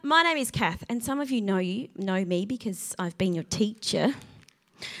My name is Kath, and some of you know me because I've been your teacher.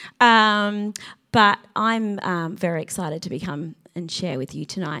 But I'm very excited to become and share with you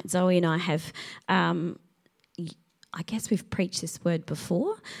tonight. Zoe and I have, I guess we've preached this word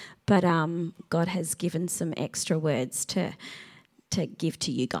before, but God has given some extra words to give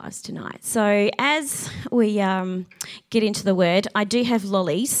to you guys tonight. So as we get into the word, I do have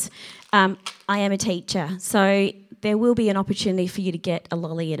lollies. I am a teacher, so there will be an opportunity for you to get a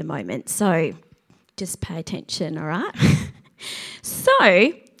lolly in a moment. So just pay attention, all right?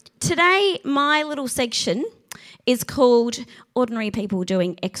 So today, my little section is called Ordinary People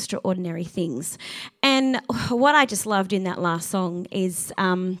Doing Extraordinary Things. And what I just loved in that last song is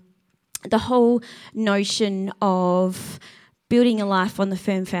the whole notion of building a life on the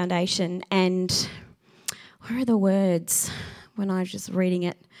firm foundation. And where are the words when I was just reading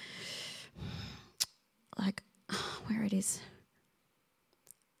it? Like, where it is.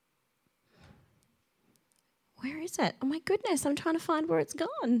 Where is it? Oh my goodness, I'm trying to find where it's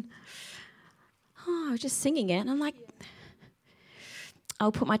gone. Oh, I was just singing it, and I'm like,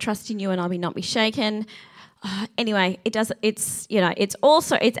 I'll put my trust in you and I'll not be shaken. Anyway, it's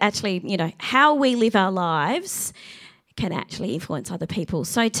actually, how we live our lives can actually influence other people.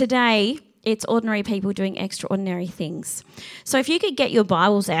 So today, it's ordinary people doing extraordinary things. So if you could get your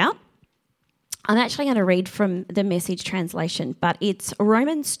Bibles out, I'm actually going to read from the Message translation, but it's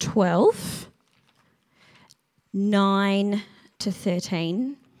Romans 12, 9 to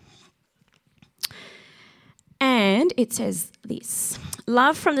 13. And it says this: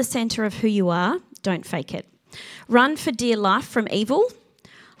 love from the centre of who you are, don't fake it. Run for dear life from evil.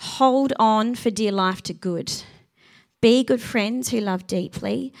 Hold on for dear life to good. Be good friends who love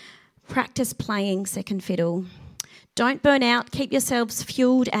deeply. Practice playing second fiddle. Don't burn out. Keep yourselves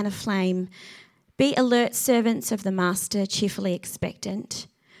fueled and aflame. Be alert servants of the Master, cheerfully expectant.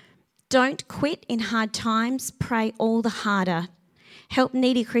 Don't quit in hard times. Pray all the harder. Help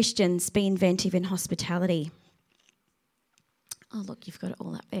needy Christians. Be inventive in hospitality. Oh, look, you've got it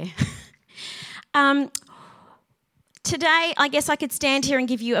all up there. Today, I guess I could stand here and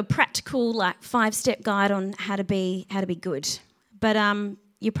give you a practical, 5-step guide on how to be good. But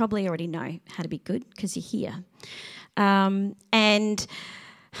you probably already know how to be good because you're here. And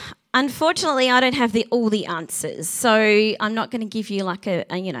unfortunately, I don't have all the answers, so I'm not going to give you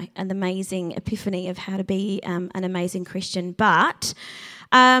an amazing epiphany of how to be an amazing Christian. But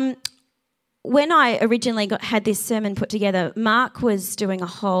when I originally had this sermon put together, Mark was doing a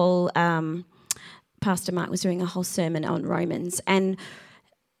whole Pastor Mark was doing a whole sermon on Romans, and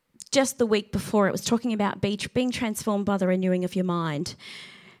just the week before it was talking about being transformed by the renewing of your mind.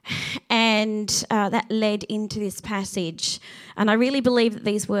 And that led into this passage. And I really believe that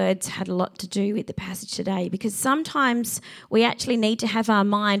these words had a lot to do with the passage today, because sometimes we actually need to have our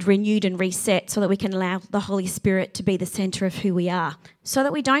mind renewed and reset so that we can allow the Holy Spirit to be the centre of who we are, so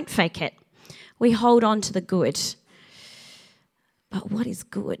that we don't fake it. We hold on to the good. But what is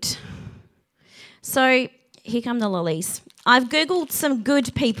good? So here come the lollies. I've Googled some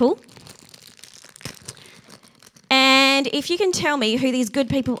good people. And if you can tell me who these good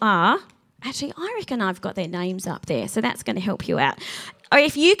people are, actually, I reckon I've got their names up there, so that's going to help you out. Or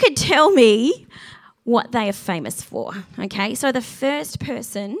if you could tell me what they are famous for, okay? So the first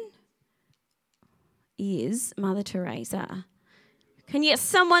person is Mother Teresa. Can you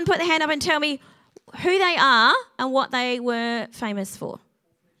someone put their hand up and tell me who they are and what they were famous for?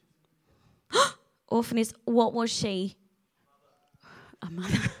 Orphanage. What was she? A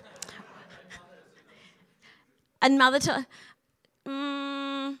mother. And Mother Teresa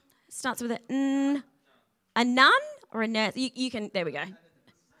starts with a nun or a nurse. You can. There we go.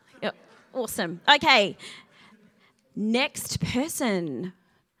 Yep. Awesome. Okay. Next person.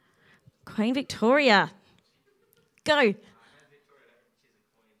 Queen Victoria. Go.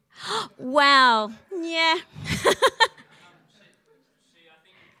 Wow. Yeah.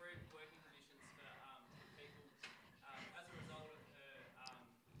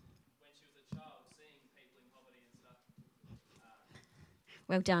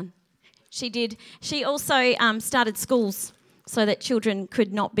 Well done. She did. She also started schools so that children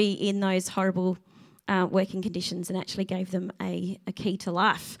could not be in those horrible working conditions, and actually gave them a key to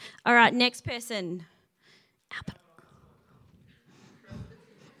life. All right, next person. Albert.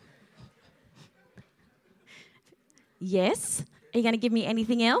 Yes. Are you going to give me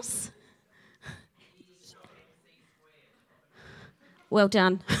anything else? Well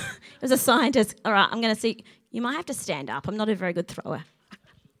done. It was a scientist. All right, I'm going to see. You might have to stand up. I'm not a very good thrower.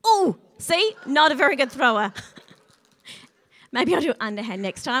 Oh, see? Not a very good thrower. Maybe I'll do underhand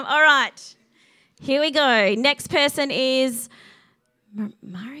next time. All right. Here we go. Next person is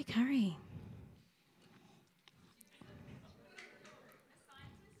Marie Curie.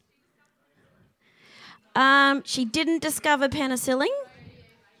 She didn't discover penicillin.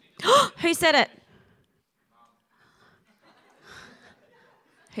 Who said it?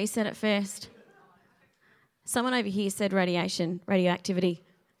 Who said it first? Someone over here said radioactivity.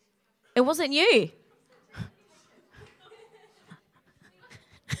 It wasn't you.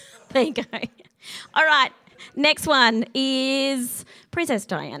 There you go. All right, next one is Princess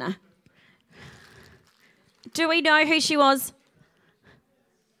Diana. Do we know who she was?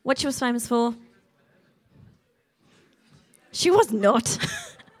 What she was famous for? She was not.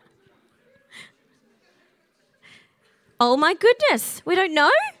 Oh my goodness, we don't know?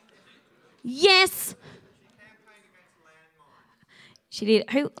 Yes. She did.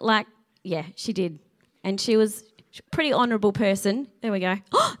 She did. And she was a pretty honourable person. There we go.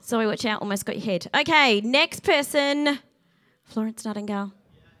 Oh, sorry, watch out, almost got your head. Okay, next person. Florence Nightingale.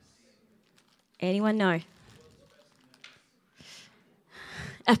 Anyone know?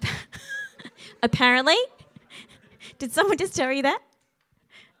 Apparently. Did someone just tell you that?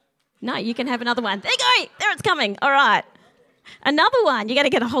 No, you can have another one. There you go. There it's coming. All right. Another one. You're going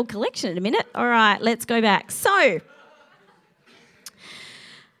to get a whole collection in a minute. All right, let's go back. So,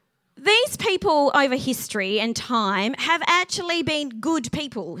 these people over history and time have actually been good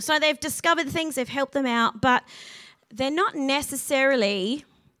people. So they've discovered things, they've helped them out, but they're not necessarily,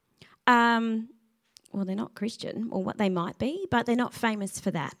 they're not Christian, or what they might be, but they're not famous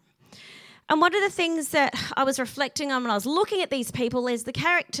for that. And one of the things that I was reflecting on when I was looking at these people is the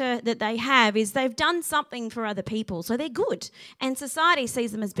character that they have is they've done something for other people, so they're good, and society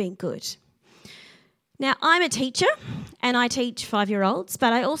sees them as being good. Now, I'm a teacher, and I teach 5-year-olds,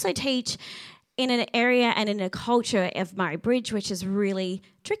 but I also teach in an area and in a culture of Murray Bridge, which is really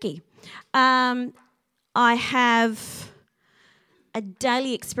tricky. I have a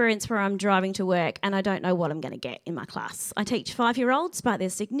daily experience where I'm driving to work and I don't know what I'm going to get in my class. I teach 5-year-olds, but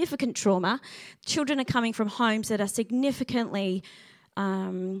there's significant trauma. Children are coming from homes that are significantly,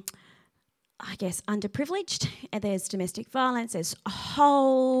 underprivileged. And there's domestic violence. There's a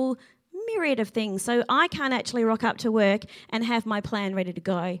whole myriad of things. So I can't actually rock up to work and have my plan ready to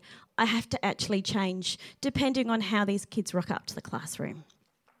go. I have to actually change depending on how these kids rock up to the classroom.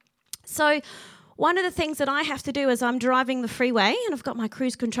 So one of the things that I have to do as I'm driving the freeway and I've got my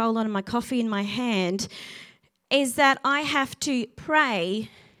cruise control on and my coffee in my hand is that I have to pray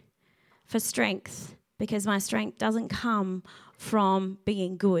for strength, because my strength doesn't come from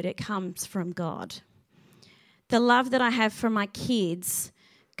being good, it comes from God. The love that I have for my kids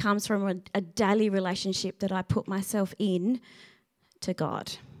comes from a daily relationship that I put myself in to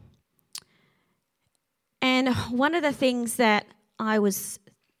God. And one of the things that I was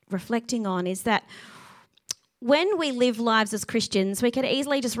reflecting on is that when we live lives as Christians, we could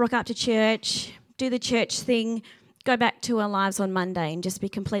easily just rock up to church, do the church thing, go back to our lives on Monday and just be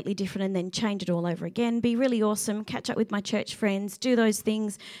completely different and then change it all over again, be really awesome, catch up with my church friends, do those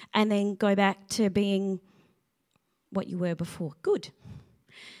things, and then go back to being what you were before. Good.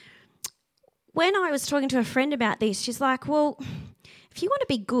 When I was talking to a friend about this, she's like, well, if you want to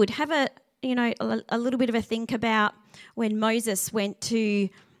be good, have a little bit of a think about when Moses went to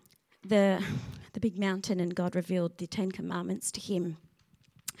the big mountain and God revealed the 10 Commandments to him.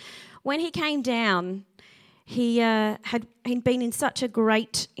 When he came down, he'd been in such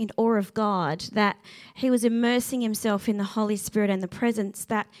in awe of God that he was immersing himself in the Holy Spirit and the presence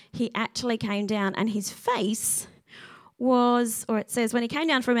that he actually came down, and his face was, or it says, when he came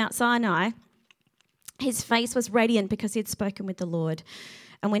down from Mount Sinai, his face was radiant because he had spoken with the Lord.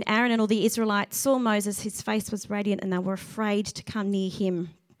 And when Aaron and all the Israelites saw Moses, his face was radiant and they were afraid to come near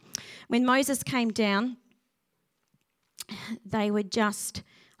him. When Moses came down, they were just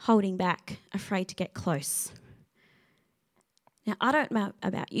holding back, afraid to get close. Now, I don't know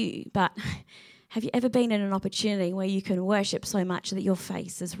about you, but have you ever been in an opportunity where you can worship so much that your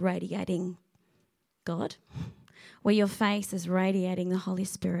face is radiating God? Where your face is radiating the Holy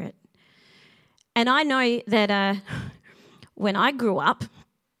Spirit? And I know that when I grew up,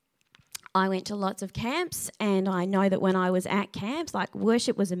 I went to lots of camps, and I know that when I was at camps, like,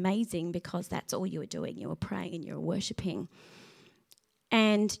 worship was amazing because that's all you were doing. You were praying and you were worshipping.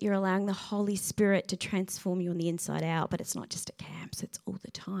 And you're allowing the Holy Spirit to transform you on the inside out, but it's not just at camps, it's all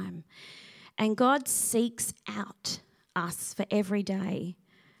the time. And God seeks out us for every day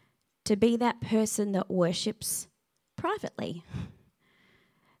to be that person that worships privately,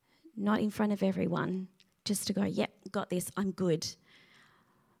 not in front of everyone, just to go, yep, got this, I'm good.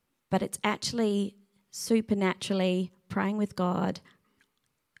 But it's actually supernaturally praying with God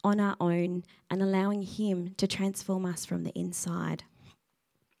on our own and allowing Him to transform us from the inside.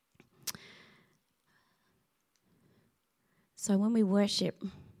 So when we worship,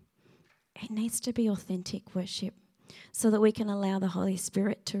 it needs to be authentic worship so that we can allow the Holy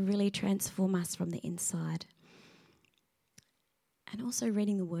Spirit to really transform us from the inside. And also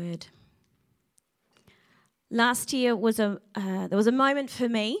reading the Word. Last year there was a moment for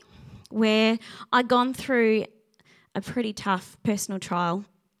me where I'd gone through a pretty tough personal trial,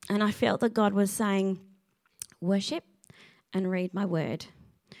 and I felt that God was saying, worship and read my Word.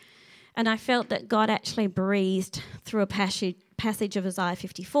 And I felt that God actually breathed through a passage of Isaiah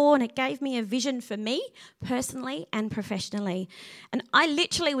 54, and it gave me a vision for me personally and professionally. And I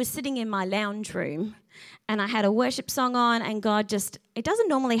literally was sitting in my lounge room and I had a worship song on, and God it doesn't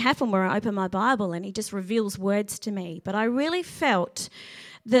normally happen where I open my Bible and he just reveals words to me. But I really felt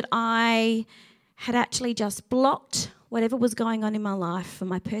that I had actually just blocked whatever was going on in my life for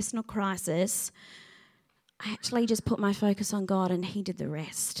my personal crisis. I actually just put my focus on God and he did the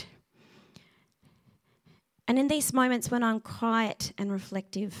rest. And in these moments when I'm quiet and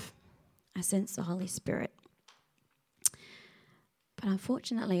reflective, I sense the Holy Spirit. But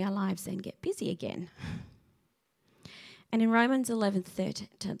unfortunately, our lives then get busy again. And in Romans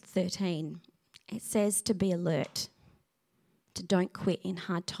 11:13, it says to be alert, to don't quit in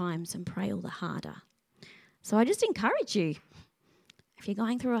hard times and pray all the harder. So I just encourage you, if you're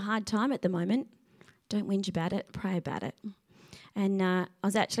going through a hard time at the moment, don't whinge about it, pray about it. And I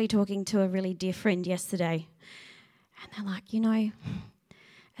was actually talking to a really dear friend yesterday, and they're like,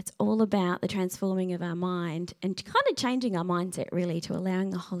 it's all about the transforming of our mind and kind of changing our mindset really to allowing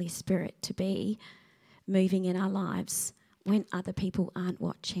the Holy Spirit to be moving in our lives when other people aren't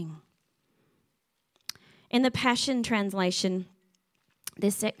watching. In the Passion Translation,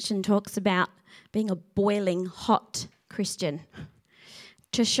 this section talks about being a boiling hot Christian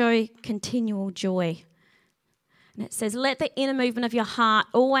to show continual joy. And it says, let the inner movement of your heart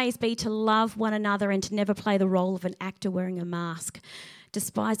always be to love one another and to never play the role of an actor wearing a mask.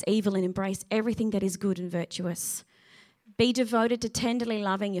 Despise evil and embrace everything that is good and virtuous. Be devoted to tenderly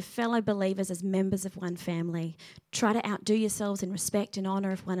loving your fellow believers as members of one family. Try to outdo yourselves in respect and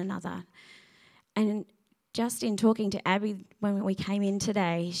honour of one another. And just in talking to Abby when we came in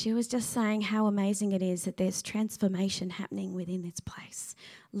today, she was just saying how amazing it is that there's transformation happening within this place.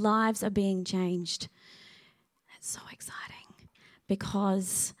 Lives are being changed. That's so exciting,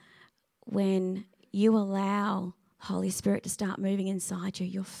 because when you allow Holy Spirit to start moving inside you,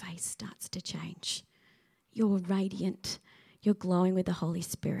 your face starts to change. You're radiant. You're glowing with the Holy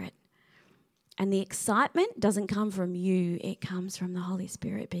Spirit. And the excitement doesn't come from you. It comes from the Holy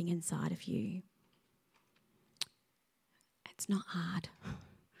Spirit being inside of you. It's not hard.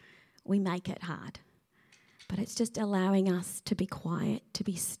 We make it hard. But it's just allowing us to be quiet, to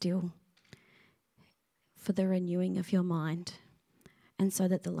be still, for the renewing of your mind, and so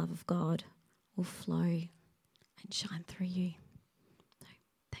that the love of God will flow and shine through you. So,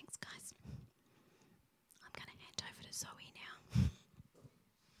 thanks, guys. I'm going to hand over to Zoe now.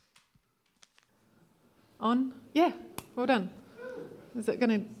 On? Yeah, well done. Is it going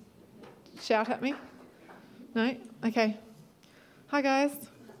to shout at me? No? Okay. Hi, guys.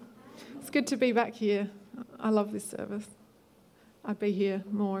 It's good to be back here. I love this service. I'd be here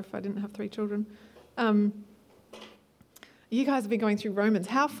more if I didn't have 3 children. You guys have been going through Romans.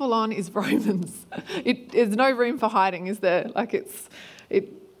 How full on is Romans? There's no room for hiding, is there?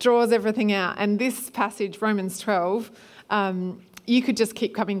 It draws everything out. And this passage, Romans 12, you could just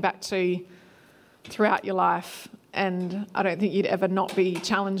keep coming back to throughout your life, and I don't think you'd ever not be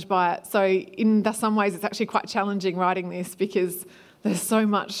challenged by it. So in some ways, it's actually quite challenging writing this, because there's so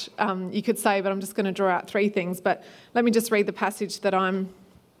much you could say, but I'm just going to draw out 3 things. But let me just read the passage that I'm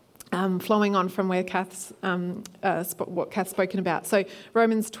flowing on from where what Kath's spoken about. So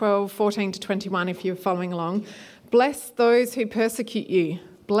Romans 12:14-21, if you're following along. Bless those who persecute you.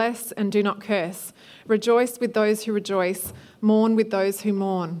 Bless and do not curse. Rejoice with those who rejoice. Mourn with those who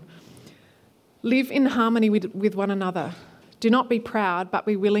mourn. Live in harmony with one another. Do not be proud, but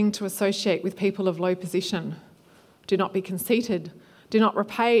be willing to associate with people of low position. Do not be conceited. Do not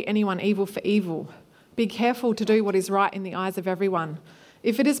repay anyone evil for evil. Be careful to do what is right in the eyes of everyone.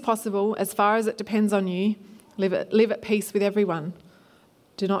 If it is possible, as far as it depends on you, live at peace with everyone.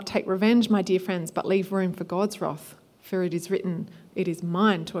 Do not take revenge, my dear friends, but leave room for God's wrath. For it is written, it is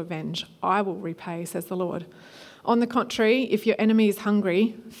mine to avenge. I will repay, says the Lord. On the contrary, if your enemy is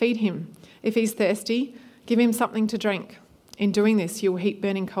hungry, feed him. If he's thirsty, give him something to drink. In doing this, you will heap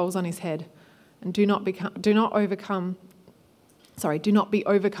burning coals on his head. And do not be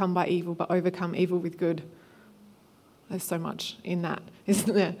overcome by evil, but overcome evil with good. There's so much in that,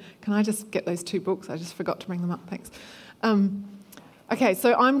 isn't there? Can I just get those 2 books? I just forgot to bring them up. Thanks. Okay,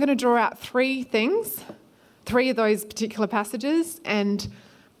 so I'm going to draw out 3 things 3 of those particular passages, and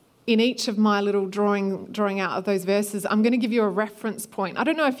in each of my little drawing out of those verses, I'm going to give you a reference point. I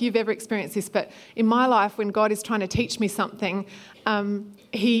don't know if you've ever experienced this, but in my life, when God is trying to teach me something,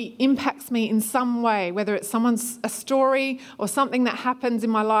 he impacts me in some way, whether it's a story or something that happens in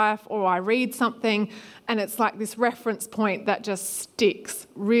my life, or I read something and it's like this reference point that just sticks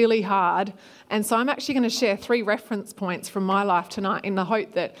really hard. And so I'm actually going to share 3 reference points from my life tonight in the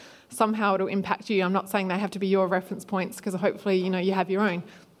hope that somehow it'll impact you. I'm not saying they have to be your reference points, because hopefully, you have your own.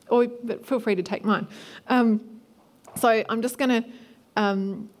 But feel free to take mine. So I'm just going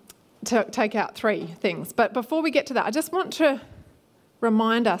to take out 3 things. But before we get to that, I just want to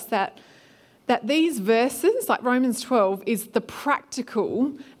remind us that these verses, like Romans 12, is the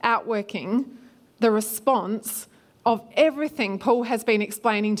practical outworking, the response of everything Paul has been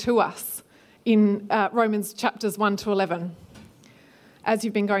explaining to us in Romans chapters 1 to 11, as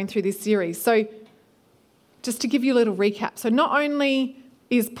you've been going through this series. So just to give you a little recap. So not only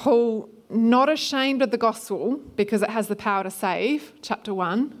is Paul not ashamed of the gospel because it has the power to save, chapter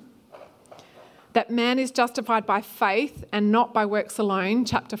 1, that man is justified by faith and not by works alone,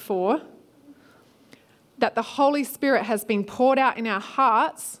 chapter 4, that the Holy Spirit has been poured out in our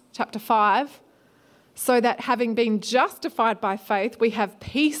hearts, chapter 5, so that having been justified by faith, we have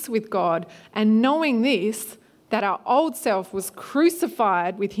peace with God, and knowing this, that our old self was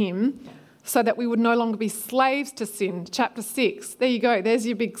crucified with him so that we would no longer be slaves to sin, chapter 6. There you go. There's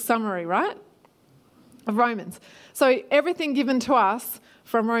your big summary, right, of Romans. So everything given to us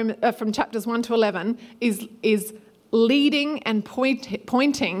from chapters 1 to 11 is leading and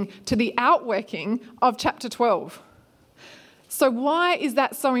pointing to the outworking of chapter 12. So why is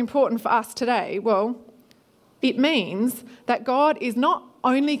that so important for us today? Well, it means that God is not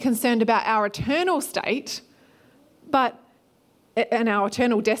only concerned about our eternal state, and our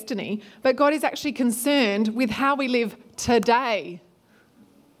eternal destiny, but God is actually concerned with how we live today.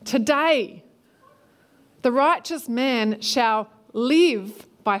 Today. The righteous man shall live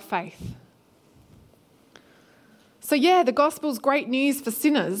by faith. So the gospel's great news for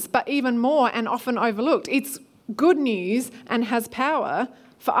sinners, but even more and often overlooked. It's good news and has power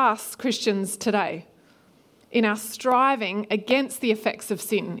for us Christians today in our striving against the effects of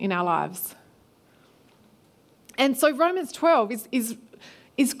sin in our lives. And so Romans 12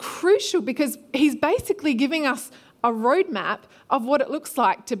 is crucial, because he's basically giving us a roadmap of what it looks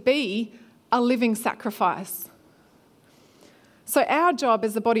like to be a living sacrifice. So our job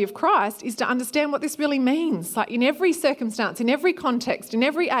as the body of Christ is to understand what this really means, like in every circumstance, in every context, in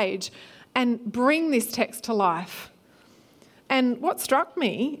every age, and bring this text to life. And what struck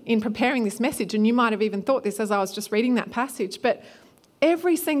me in preparing this message, and you might have even thought this as I was just reading that passage, but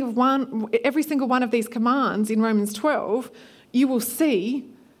every single one of these commands in Romans 12, you will see,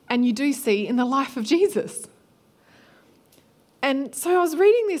 and you do see, in the life of Jesus. And so I was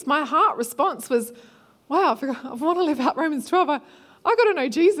reading this, my heart response was, wow, if I want to live out Romans 12, I've got to know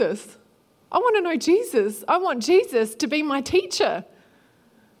Jesus. I want to know Jesus. I want Jesus to be my teacher.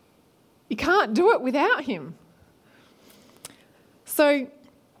 You can't do it without him. So,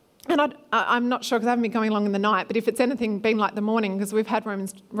 and I'm not sure because I haven't been going along in the night, but if it's anything been like the morning, because we've had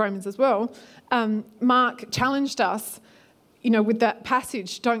Romans as well, Mark challenged us, with that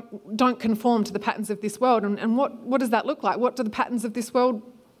passage, don't conform to the patterns of this world. And what does that look like? What do the patterns of this world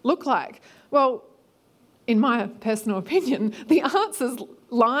look like? Well, in my personal opinion, the answers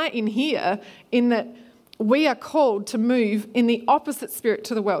lie in here, in that we are called to move in the opposite spirit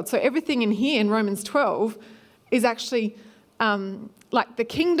to the world. So everything in here in Romans 12 is actually like the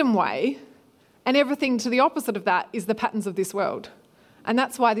kingdom way, and everything to the opposite of that is the patterns of this world. And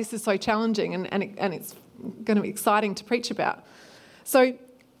that's why this is so challenging, and it's going to be exciting to preach about. So,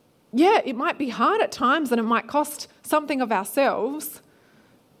 it might be hard at times, and it might cost something of ourselves,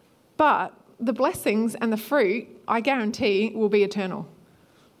 but the blessings and the fruit, I guarantee, will be eternal.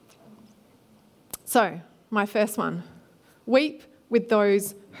 So, my first one, weep with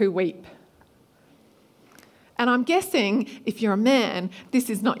those who weep. And I'm guessing if you're a man, this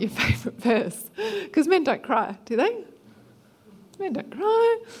is not your favourite verse, because men don't cry, do they? Men don't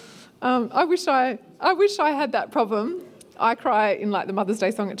cry. I wish I had that problem. I cry in like the Mother's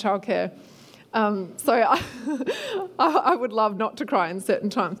Day song at childcare. So I would love not to cry in certain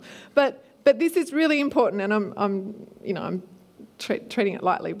times. But this is really important, and I'm treating it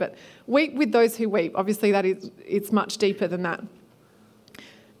lightly. But weep with those who weep. Obviously, it's much deeper than that.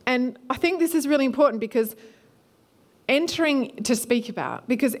 And I think this is really important because entering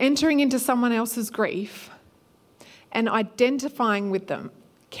into someone else's grief and identifying with them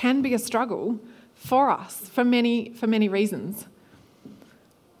can be a struggle for us for many reasons.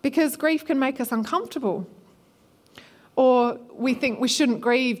 Because grief can make us uncomfortable. Or we think we shouldn't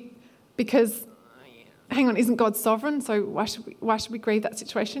grieve because, hang on, isn't God sovereign? So why should we grieve that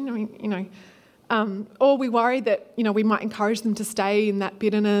situation? I mean, or we worry that, we might encourage them to stay in that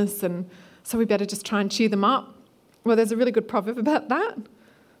bitterness, and so we better just try and cheer them up. Well, there's a really good proverb about that.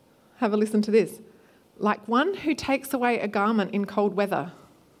 Have a listen to this. Like one who takes away a garment in cold weather,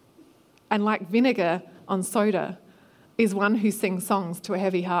 and like vinegar on soda, is one who sings songs to a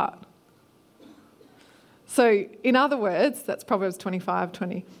heavy heart. So, in other words, that's Proverbs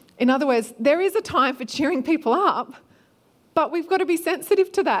 25:20. In other words, there is a time for cheering people up, but we've got to be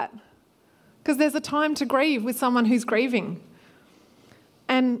sensitive to that, because there's a time to grieve with someone who's grieving.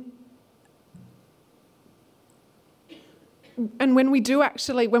 And when we're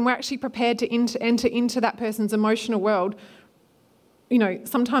actually prepared to enter into that person's emotional world,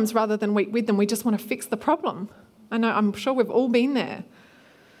 sometimes rather than weep with them, we just want to fix the problem. I'm sure we've all been there.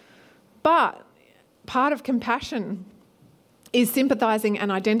 But part of compassion is sympathising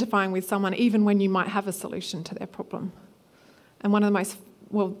and identifying with someone even when you might have a solution to their problem. And probably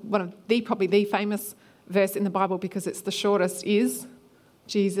the famous verse in the Bible, because it's the shortest, is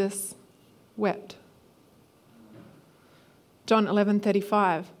Jesus wept. John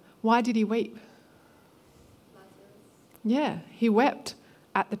 11:35. Why did he weep? Yeah, he wept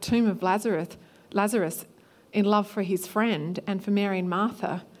at the tomb of Lazarus in love for his friend and for Mary and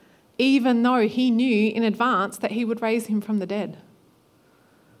Martha, even though he knew in advance that he would raise him from the dead.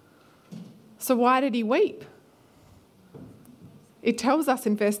 So why did he weep? It tells us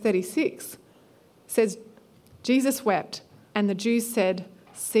in verse 36, it says, Jesus wept, and the Jews said,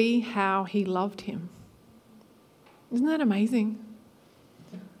 see how he loved him. Isn't that amazing?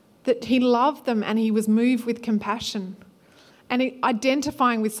 That he loved them and he was moved with compassion. And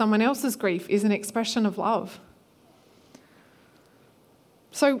identifying with someone else's grief is an expression of love.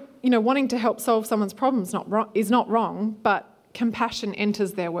 So, wanting to help solve someone's problems is not wrong, but compassion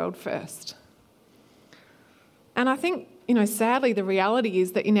enters their world first. And I think, sadly, the reality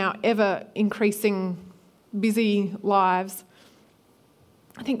is that in our ever-increasing busy lives,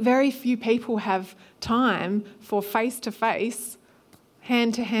 I think very few people have time for face-to-face,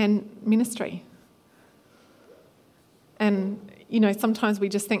 hand-to-hand ministry. And, sometimes we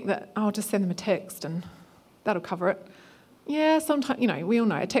just think that, I'll just send them a text and that'll cover it. Yeah, sometimes, we all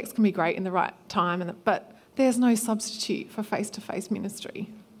know a text can be great in the right time, but there's no substitute for face-to-face ministry.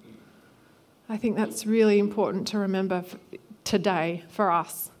 I think that's really important to remember today for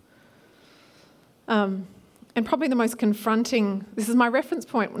us. And probably the most confronting, this is my reference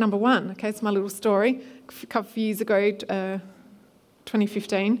point, number one, okay, it's my little story. A couple of years ago,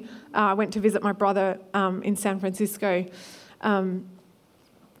 2015, I went to visit my brother in San Francisco, and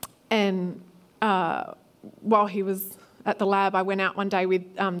while he was at the lab, I went out one day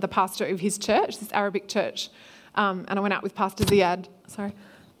with the pastor of his church, this Arabic church, and I went out with Pastor Ziad,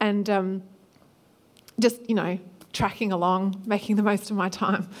 and just, tracking along, making the most of my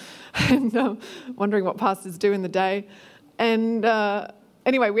time, and wondering what pastors do in the day. And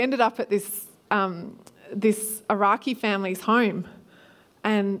anyway, we ended up at this Iraqi family's home,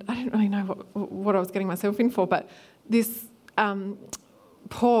 and I didn't really know what I was getting myself in for, but this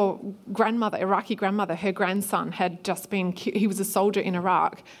poor grandmother, Iraqi grandmother, her grandson had just been, he was a soldier in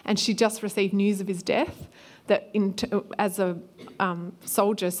Iraq, and she just received news of his death, that as a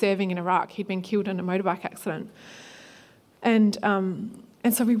soldier serving in Iraq, he'd been killed in a motorbike accident. And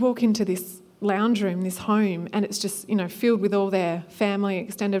so we walk into this lounge room, this home, and it's just, filled with all their family,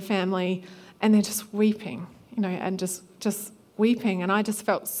 extended family, and they're just weeping, and just weeping. And I just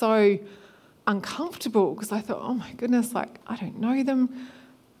felt so uncomfortable because I thought, oh my goodness, I don't know them.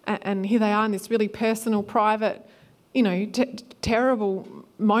 And here they are in this really personal, private, terrible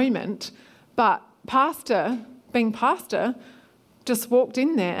moment. But being pastor, just walked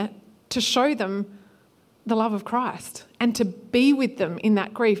in there to show them the love of Christ and to be with them in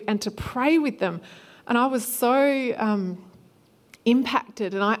that grief and to pray with them. And I was so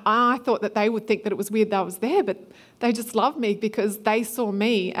impacted, and I thought that they would think that it was weird that I was there, but they just loved me because they saw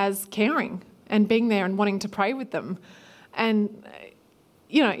me as caring and being there and wanting to pray with them. And,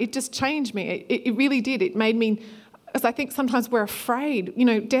 it just changed me. It really did. It made me, because I think sometimes we're afraid.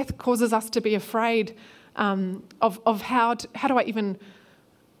 Death causes us to be afraid of how do I even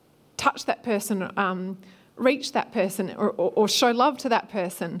touch that person, reach that person, or show love to that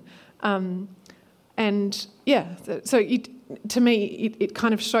person. To me, it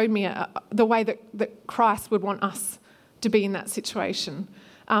kind of showed me the way that Christ would want us to be in that situation.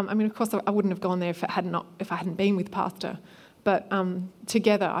 Of course, I wouldn't have gone there if I hadn't been with Pastor. But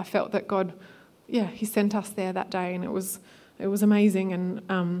together, I felt that God, He sent us there that day, and it was amazing,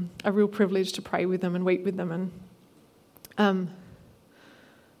 and a real privilege to pray with them and weep with them, and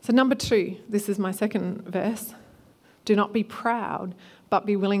So number 2, this is my second verse. Do not be proud, but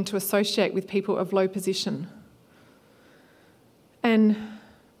be willing to associate with people of low position. And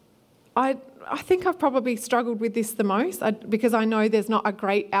I think I've probably struggled with this the most because I know there's not a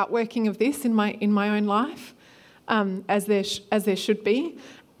great outworking of this in my own life, as there should be,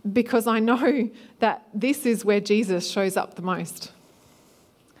 because I know that this is where Jesus shows up the most.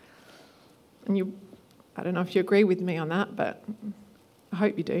 And I don't know if you agree with me on that, but I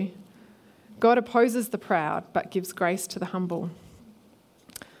hope you do. God opposes the proud, but gives grace to the humble.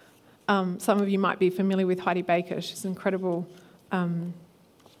 Some of you might be familiar with Heidi Baker. She's incredible. Has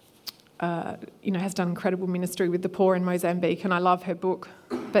done incredible ministry with the poor in Mozambique, and I love her book.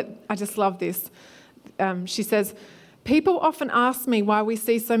 But I just love this. She says, people often ask me why we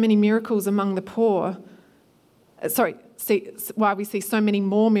see so many miracles among the poor. Why we see so many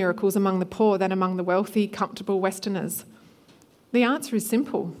more miracles among the poor than among the wealthy, comfortable Westerners. The answer is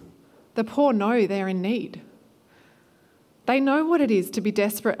simple. The poor know they're in need. They know what it is to be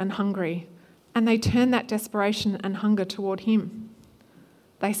desperate and hungry, and they turn that desperation and hunger toward Him.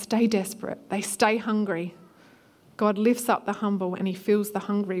 They stay desperate. They stay hungry. God lifts up the humble and He fills the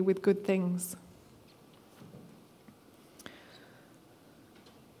hungry with good things.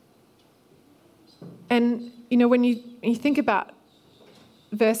 And, when you think about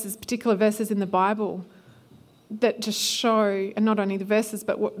particular verses in the Bible that just show, and not only the verses,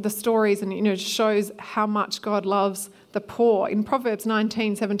 but the stories, and, just shows how much God loves the poor. In Proverbs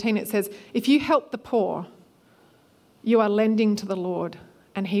 19:17, it says, if you help the poor, you are lending to the Lord,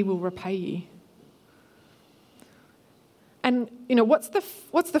 and He will repay you. And, what's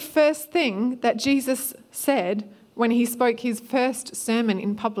the first thing that Jesus said when He spoke His first sermon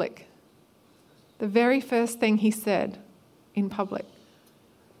in public? The very first thing He said in public,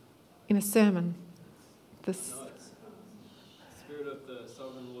 in a sermon. The Spirit of the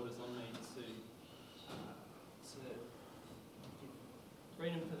Sovereign Lord is on me to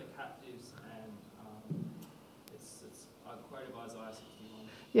freedom for the captives, and I quoted Isaiah 61.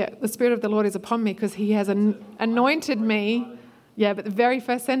 Yeah, the Spirit of the Lord is upon me because He has anointed me. Yeah, but the very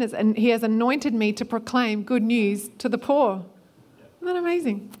first sentence, and He has anointed me to proclaim good news to the poor. Isn't that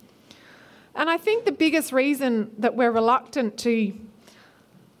amazing? And I think the biggest reason that we're reluctant to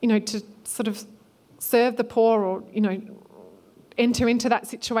sort of serve the poor or, enter into that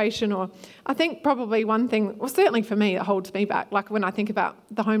situation, or I think probably one thing, well, certainly for me, it holds me back. Like when I think about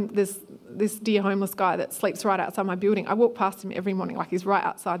this dear homeless guy that sleeps right outside my building, I walk past him every morning, like he's right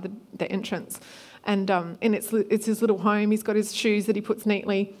outside the entrance. And it's his little home. He's got his shoes that he puts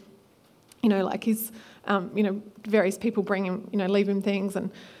neatly, like his, various people bring him, leave him things.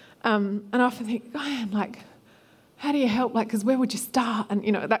 And I often think, man, like, how do you help? Like, because where would you start? And,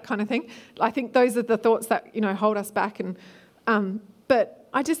 that kind of thing. I think those are the thoughts that, hold us back. And but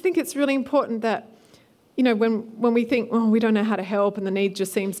I just think it's really important that, when we think, we don't know how to help and the need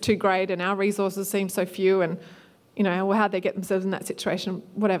just seems too great and our resources seem so few and, how'd they get themselves in that situation,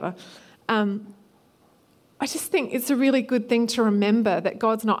 whatever. I just think it's a really good thing to remember that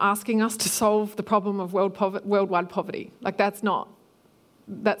God's not asking us to solve the problem of worldwide poverty. Like, that's not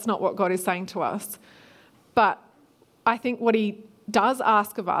what God is saying to us. But I think what He does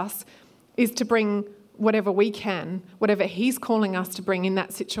ask of us is to bring whatever we can, whatever He's calling us to bring in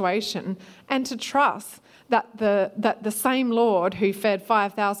that situation, and to trust that the same Lord who fed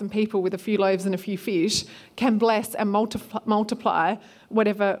 5,000 people with a few loaves and a few fish can bless and multiply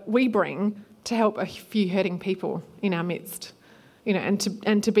whatever we bring to help a few hurting people in our midst,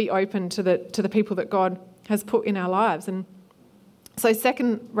 and to be open to the people that God has put in our lives. And so,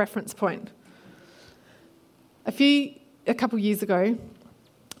 second reference point. A couple of years ago,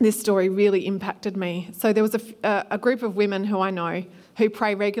 this story really impacted me. So there was a group of women who I know who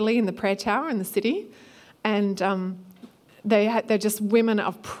pray regularly in the prayer tower in the city, and they're just women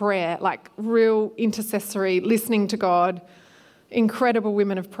of prayer, like real intercessory, listening to God, incredible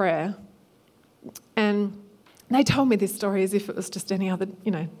women of prayer. And they told me this story as if it was just any other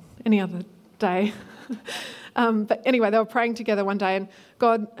day. But anyway, they were praying together one day, and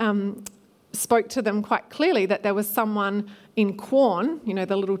God spoke to them quite clearly that there was someone in Quorn,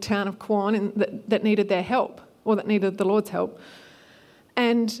 the little town of Quorn, that needed their help, or that needed the Lord's help.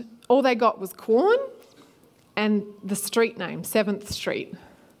 And all they got was Quorn and the street name, 7th Street.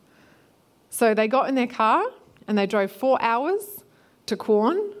 So they got in their car and they drove 4 hours to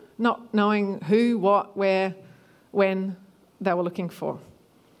Quorn, not knowing who, what, where, when they were looking for.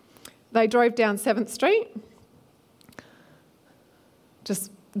 They drove down 7th Street,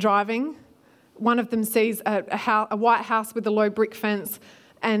 just driving. One of them sees a white house with a low brick fence,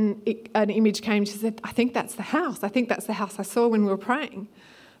 And an image came. She said, I think that's the house. I think that's the house I saw when we were praying.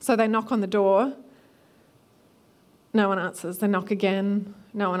 So they knock on the door. No one answers. They knock again.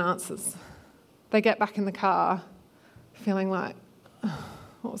 No one answers. They get back in the car feeling like, oh,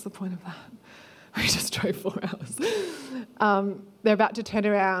 what was the point of that? We just drove 4 hours. They're about to turn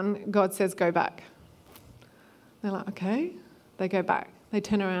around. God says, go back. They're like, okay. They go back. They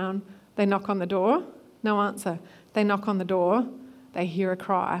turn around. They knock on the door. No answer. They knock on the door. They hear a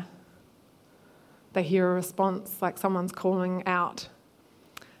cry. They hear a response like someone's calling out.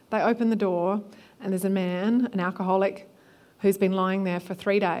 They open the door and there's a man, an alcoholic, who's been lying there for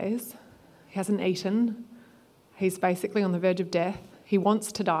 3 days. He hasn't eaten. He's basically on the verge of death. He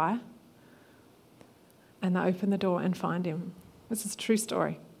wants to die. And they open the door and find him. This is a true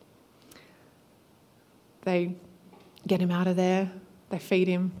story. They get him out of there. They feed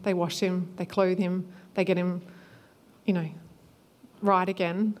him. They wash him. They clothe him. They get him, right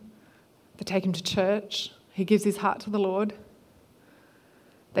again. They take him to church. He gives his heart to the Lord.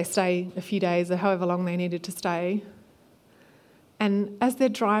 They stay a few days or however long they needed to stay. And as they're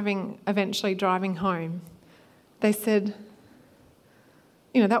eventually driving home, they said,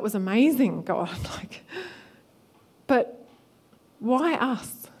 that was amazing, God. But why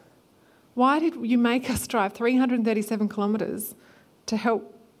us? Why did you make us drive 337 kilometres to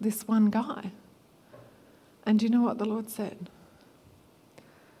help this one guy? And do you know what the Lord said?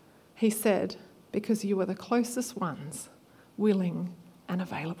 He said, because you were the closest ones, willing and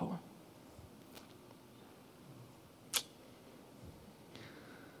available.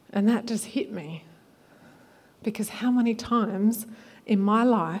 And that just hit me. Because how many times in my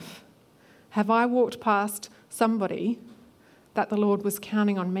life have I walked past somebody that the Lord was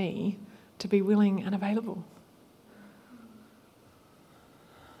counting on me to be willing and available?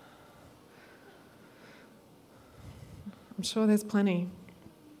 I'm sure there's plenty.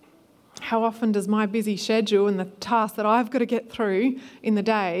 How often does my busy schedule and the tasks that I've got to get through in the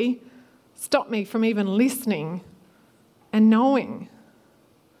day stop me from even listening and knowing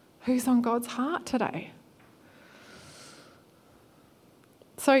who's on God's heart today?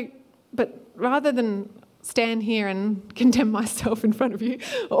 So, but rather than stand here and condemn myself in front of you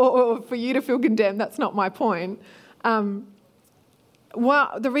or for you to feel condemned, that's not my point. The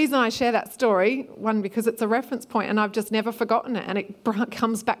reason I share that story, one, because it's a reference point and I've just never forgotten it and it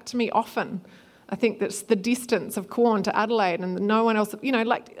comes back to me often. I think that's the distance of Quorn to Adelaide and no one else,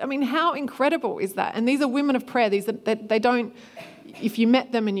 how incredible is that? And these are women of prayer. They don't, if you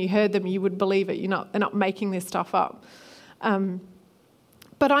met them and you heard them, you would believe it. They're not making this stuff up.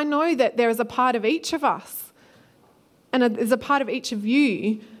 But I know that there is a part of each of us and there's a part of each of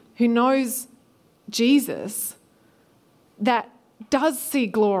you who knows Jesus that does see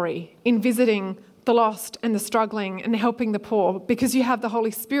glory in visiting the lost and the struggling and helping the poor because you have the Holy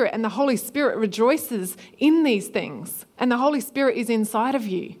Spirit and the Holy Spirit rejoices in these things and the Holy Spirit is inside of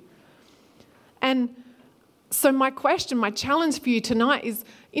you. And so my challenge for you tonight is,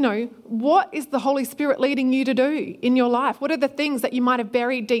 what is the Holy Spirit leading you to do in your life? What are the things that you might have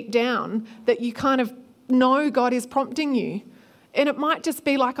buried deep down that you kind of know God is prompting you? And it might just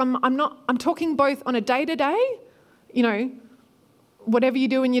be like, I'm talking both on a day-to-day, whatever you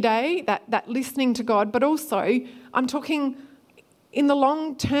do in your day, that listening to God, but also I'm talking in the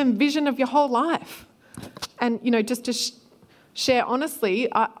long-term vision of your whole life. And, just to share honestly,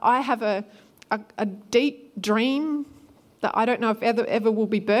 I have a deep dream that I don't know if ever will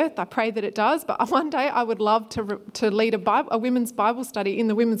be birthed. I pray that it does. But one day I would love to lead a women's Bible study in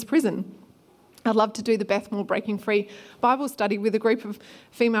the women's prison. I'd love to do the Beth Moore Breaking Free Bible study with a group of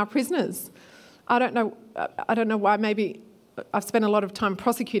female prisoners. I don't know why. Maybe I've spent a lot of time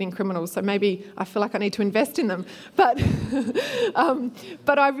prosecuting criminals, so maybe I feel like I need to invest in them. But I don't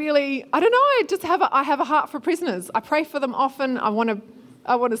know. I have a heart for prisoners. I pray for them often. I want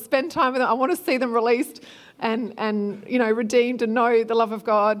to spend time with them. I want to see them released and redeemed and know the love of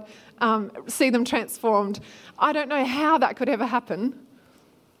God, see them transformed. I don't know how that could ever happen.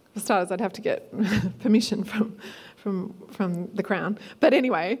 For starters, I'd have to get permission from the Crown. But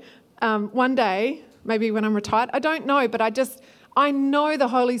anyway, one day, maybe when I'm retired, I don't know, but I know the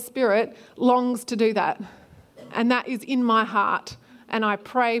Holy Spirit longs to do that. And that is in my heart. And I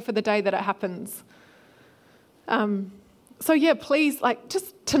pray for the day that it happens. So yeah, please,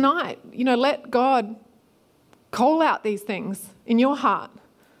 just tonight, let God call out these things in your heart.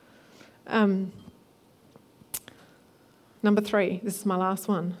 Number 3, this is my last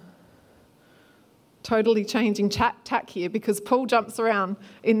one. Totally changing tack here because Paul jumps around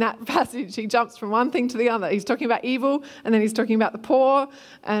in that passage. He jumps from one thing to the other. He's talking about evil and then he's talking about the poor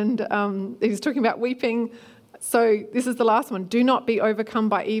and he's talking about weeping. So this is the last one. Do not be overcome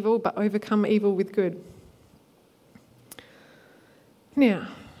by evil, but overcome evil with good. Now,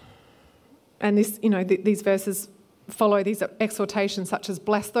 and this, these verses follow these exhortations such as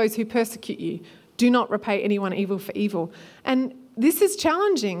bless those who persecute you. Do not repay anyone evil for evil. And this is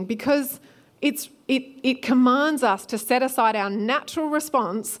challenging because it commands us to set aside our natural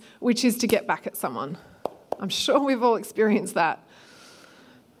response, which is to get back at someone. I'm sure we've all experienced that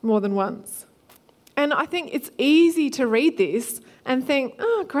more than once. And I think it's easy to read this and think,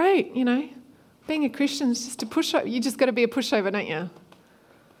 oh, great, being a Christian is just a pushover. You just got to be a pushover, don't you?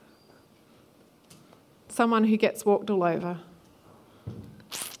 Someone who gets walked all over.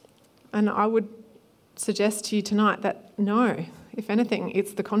 And I would suggest to you tonight that no, if anything,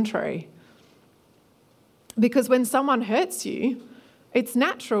 it's the contrary. Because when someone hurts you, it's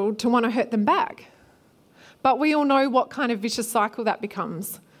natural to want to hurt them back. But we all know what kind of vicious cycle that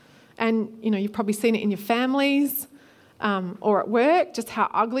becomes. And, you've probably seen it in your families or at work, just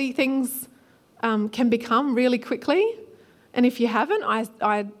how ugly things can become really quickly. And if you haven't,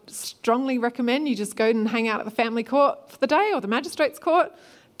 I strongly recommend you just go and hang out at the family court for the day or the magistrate's court,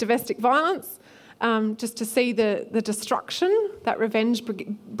 domestic violence, just to see the destruction that revenge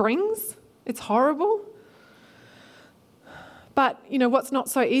brings. It's horrible. But, what's not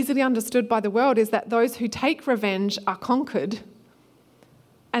so easily understood by the world is that those who take revenge are conquered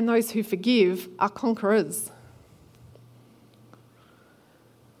and those who forgive are conquerors.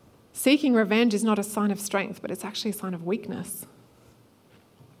 Seeking revenge is not a sign of strength, but it's actually a sign of weakness.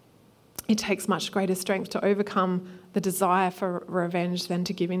 It takes much greater strength to overcome the desire for revenge than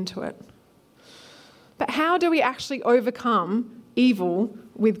to give in to it. But how do we actually overcome evil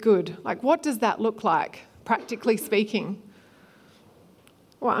with good? What does that look like, practically speaking?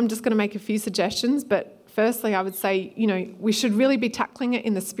 Well, I'm just going to make a few suggestions, but firstly, I would say, we should really be tackling it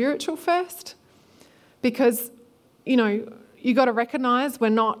in the spiritual first because, you got to recognise we're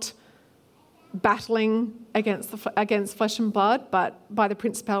not battling against flesh and blood, but by the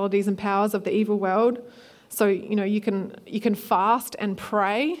principalities and powers of the evil world. So, you can fast and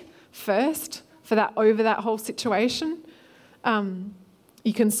pray first for that over that whole situation.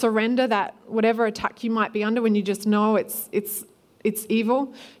 You can surrender that whatever attack you might be under when you just know it's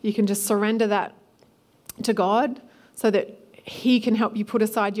evil. You can just surrender that to God so that He can help you put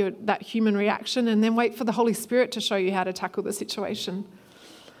aside that human reaction and then wait for the Holy Spirit to show you how to tackle the situation.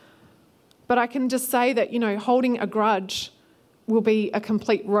 But I can just say that, holding a grudge will be a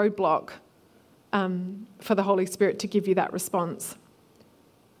complete roadblock for the Holy Spirit to give you that response.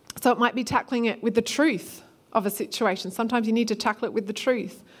 So it might be tackling it with the truth of a situation. Sometimes you need to tackle it with the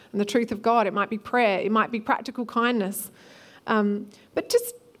truth and the truth of God. It might be prayer. It might be practical kindness. But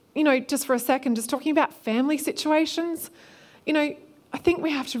just for a second, just talking about family situations, I think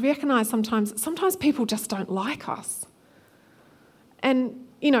we have to recognise sometimes people just don't like us. And,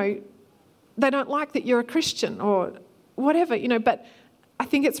 they don't like that you're a Christian or whatever, but I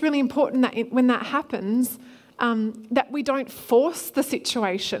think it's really important that when that happens, that we don't force the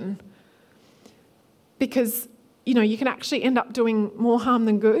situation because, you can actually end up doing more harm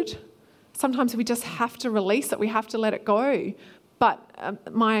than good. Sometimes we just have to release it. We have to let it go.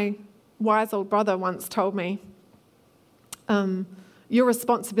 But my wise old brother once told me, your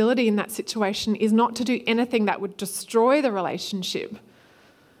responsibility in that situation is not to do anything that would destroy the relationship.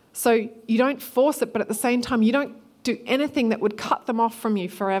 So you don't force it, but at the same time, you don't do anything that would cut them off from you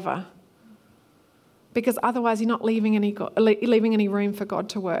forever. Because otherwise, you're not leaving any room for God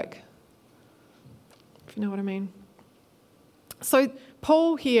to work. If you know what I mean. So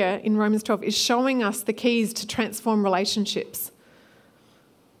Paul here in Romans 12 is showing us the keys to transform relationships.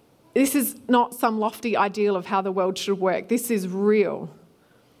 This is not some lofty ideal of how the world should work. This is real.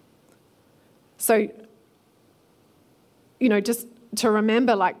 So, just to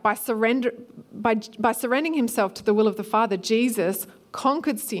remember, by surrendering himself to the will of the Father, Jesus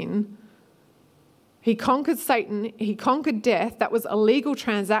conquered sin. He conquered Satan. He conquered death. That was a legal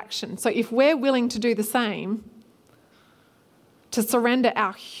transaction. So if we're willing to do the same, to surrender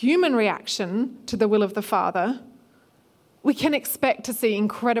our human reaction to the will of the Father, we can expect to see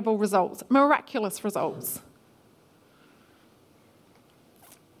incredible results, miraculous results.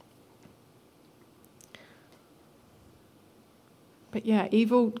 But yeah,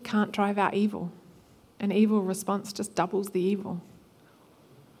 evil can't drive out evil. An evil response just doubles the evil.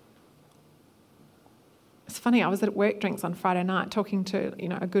 It's funny, I was at work drinks on Friday night talking to,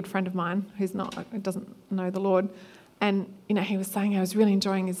 a good friend of mine who doesn't know the Lord. And, he was saying I was really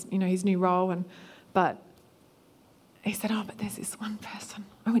enjoying his new role. But he said, but there's this one person.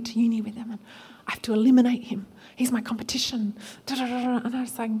 I went to uni with him and I have to eliminate him. He's my competition. And I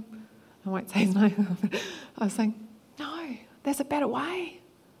was saying, I won't say his name. I was saying, no, there's a better way.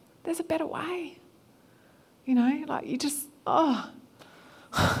 There's a better way. You know, like you just,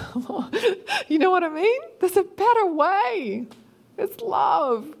 you know what I mean? There's a better way. It's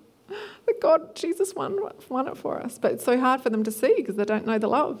love. But God, Jesus won it for us. But it's so hard for them to see because they don't know the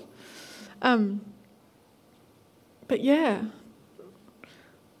love. But yeah.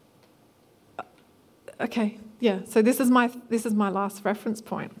 Okay, yeah. So this is my last reference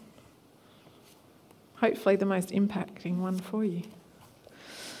point. Hopefully the most impacting one for you.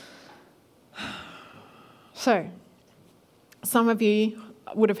 So, some of you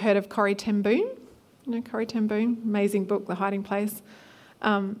would have heard of Corrie ten Boom. You know Corrie ten Boom, amazing book, The Hiding Place.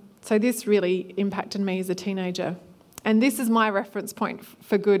 So this really impacted me as a teenager. And this is my reference point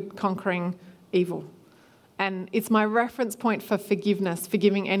for good conquering evil. And it's my reference point for forgiveness,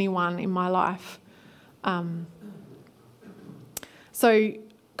 forgiving anyone in my life. So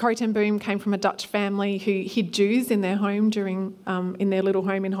Corrie ten Boom came from a Dutch family who hid Jews in their home in their little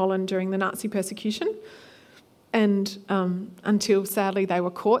home in Holland during the Nazi persecution. And until sadly they were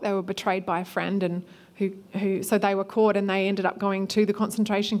caught, they were betrayed by a friend, and so they were caught, and they ended up going to the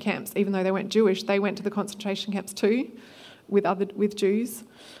concentration camps. Even though they weren't Jewish, they went to the concentration camps too, with Jews,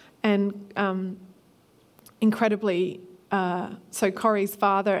 and incredibly, so Corrie's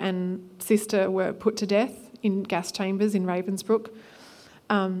father and sister were put to death in gas chambers in Ravensbrück,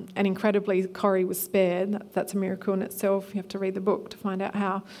 and incredibly Corrie was spared. That's a miracle in itself. You have to read the book to find out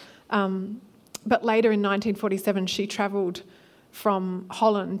how. But later in 1947, she travelled from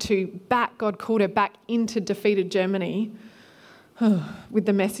Holland God called her back into defeated Germany with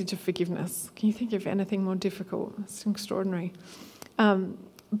the message of forgiveness. Can you think of anything more difficult? It's extraordinary.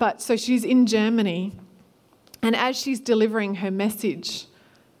 But so she's in Germany, and as she's delivering her message,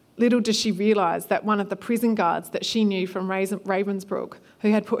 little does she realise that one of the prison guards that she knew from Ravensbrück,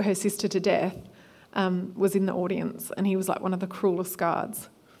 who had put her sister to death, was in the audience, and he was like one of the cruelest guards.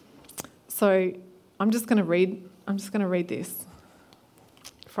 So I'm just going to read this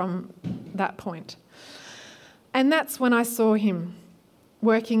from that point. And that's when I saw him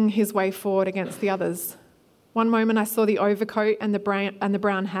working his way forward against the others. One moment I saw the overcoat and the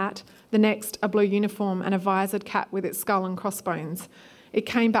brown hat, the next a blue uniform and a visored cap with its skull and crossbones. It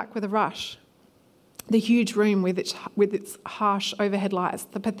came back with a rush. The huge room with its harsh overhead lights,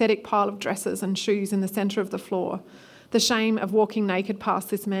 the pathetic pile of dresses and shoes in the centre of the floor, the shame of walking naked past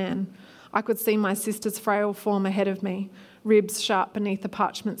this man. I could see my sister's frail form ahead of me, ribs sharp beneath the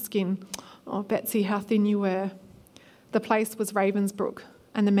parchment skin. Oh, Betsy, how thin you were. The place was Ravensbrück,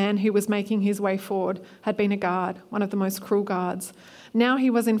 and the man who was making his way forward had been a guard, one of the most cruel guards. Now he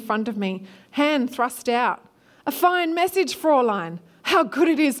was in front of me, hand thrust out. A fine message, Fräulein. How good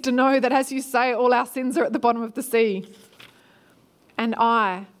it is to know that, as you say, all our sins are at the bottom of the sea. And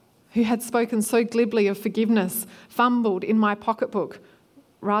I, who had spoken so glibly of forgiveness, fumbled in my pocketbook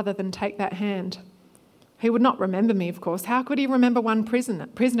rather than take that hand. He would not remember me, of course. How could he remember one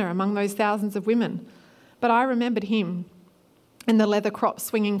prisoner among those thousands of women? But I remembered him and the leather crop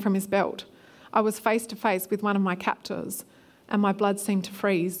swinging from his belt. I was face to face with one of my captors, and my blood seemed to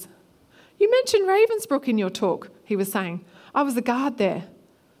freeze. You mentioned Ravensbrück in your talk, he was saying. I was a guard there.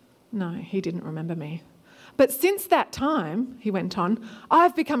 No, he didn't remember me. But since that time, he went on,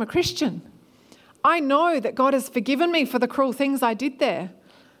 I've become a Christian. I know that God has forgiven me for the cruel things I did there.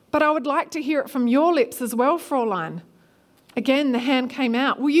 But I would like to hear it from your lips as well, Fräulein. Again, the hand came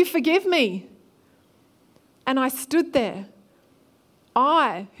out. Will you forgive me? And I stood there.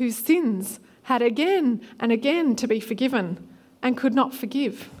 I, whose sins had again and again to be forgiven and could not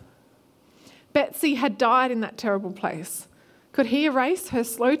forgive. Betsy had died in that terrible place. Could he erase her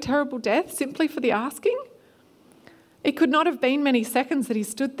slow, terrible death simply for the asking? It could not have been many seconds that he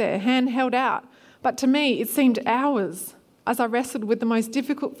stood there, hand held out, but to me it seemed hours as I wrestled with the most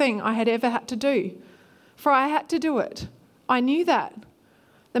difficult thing I had ever had to do. For I had to do it. I knew that.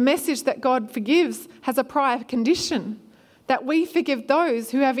 The message that God forgives has a prior condition, that we forgive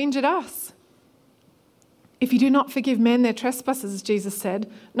those who have injured us. If you do not forgive men their trespasses, Jesus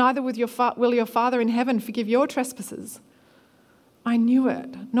said, neither will your Father in heaven forgive your trespasses. I knew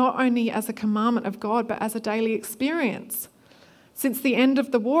it, not only as a commandment of God, but as a daily experience. Since the end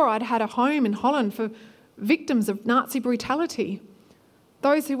of the war, I'd had a home in Holland for victims of Nazi brutality.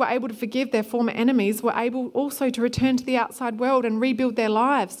 Those who were able to forgive their former enemies were able also to return to the outside world and rebuild their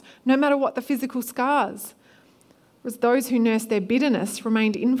lives, no matter what the physical scars. Whereas those who nursed their bitterness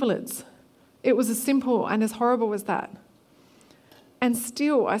remained invalids. It was as simple and as horrible as that. And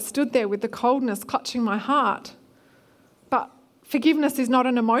still, I stood there with the coldness clutching my heart. But Forgiveness is not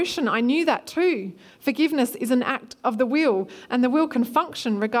an emotion. I knew that too. Forgiveness is an act of the will, and the will can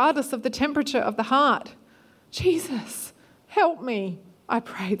function regardless of the temperature of the heart. Jesus, help me, I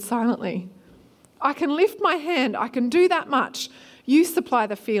prayed silently. I can lift my hand. I can do that much. You supply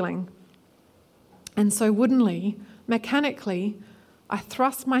the feeling. And so woodenly, mechanically, I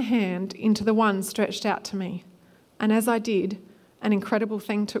thrust my hand into the one stretched out to me. And as I did, an incredible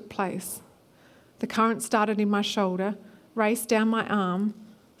thing took place. The current started in my shoulder, raced down my arm,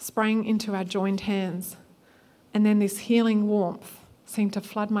 sprang into our joined hands. And then this healing warmth seemed to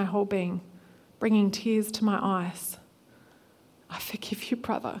flood my whole being, bringing tears to my eyes. I forgive you,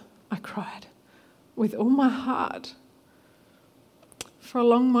 brother, I cried, with all my heart. For a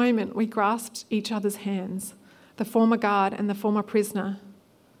long moment, we grasped each other's hands, the former guard and the former prisoner.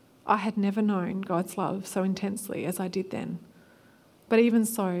 I had never known God's love so intensely as I did then. But even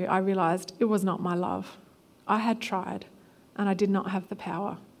so, I realised it was not my love. I had tried, and I did not have the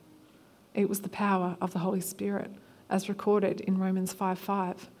power. It was the power of the Holy Spirit, as recorded in Romans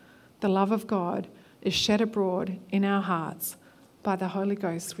 5:5. The love of God is shed abroad in our hearts by the Holy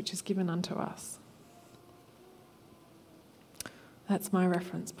Ghost, which is given unto us. That's my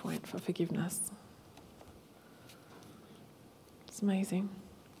reference point for forgiveness. It's amazing.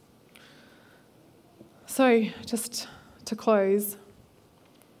 So, just to close,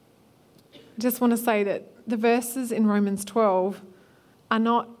 I just want to say that the verses in Romans 12 are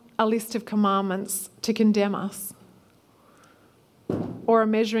not a list of commandments to condemn us or a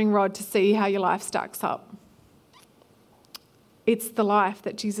measuring rod to see how your life stacks up. It's the life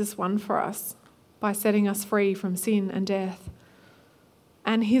that Jesus won for us by setting us free from sin and death.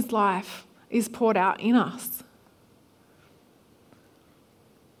 And his life is poured out in us.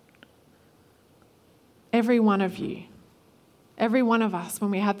 Every one of you, every one of us, when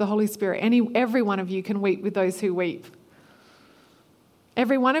we have the Holy Spirit, every one of you can weep with those who weep.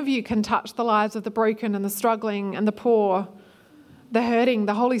 Every one of you can touch the lives of the broken and the struggling and the poor, the hurting.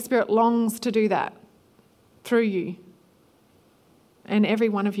 The Holy Spirit longs to do that through you. And every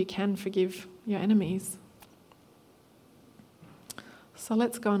one of you can forgive your enemies. So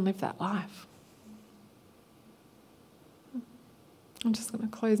let's go and live that life. I'm just going to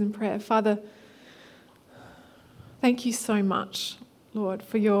close in prayer. Father, thank you so much, Lord,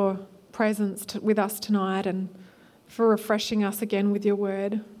 for your presence with us tonight and for refreshing us again with your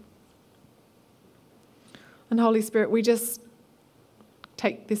word. And Holy Spirit, we just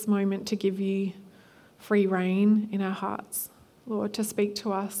take this moment to give you free rein in our hearts, Lord, to speak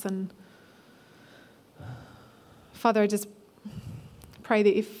to us. And Father, I just pray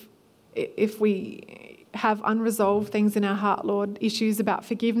that if we have unresolved things in our heart, Lord, issues about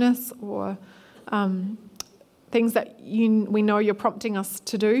forgiveness or things that we know you're prompting us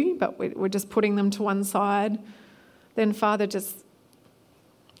to do, but we're just putting them to one side, then Father, just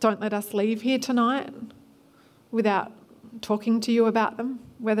don't let us leave here tonight without talking to you about them,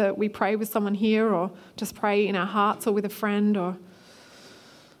 whether we pray with someone here or just pray in our hearts or with a friend. Or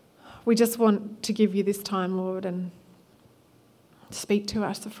we just want to give you this time, Lord, and speak to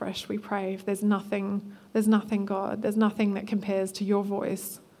us afresh, we pray. If there's nothing, God. There's nothing that compares to your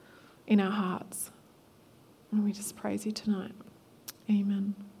voice in our hearts. And we just praise you tonight.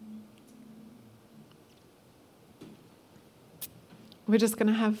 Amen. We're just going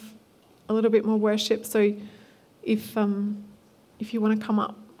to have a little bit more worship. So if you want to come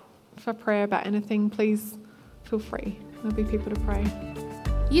up for prayer about anything, please feel free. There'll be people to pray.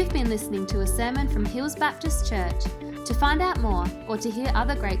 You've been listening to a sermon from Hills Baptist Church. To find out more or to hear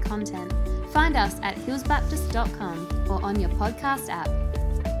other great content, find us at hillsbaptist.com or on your podcast app.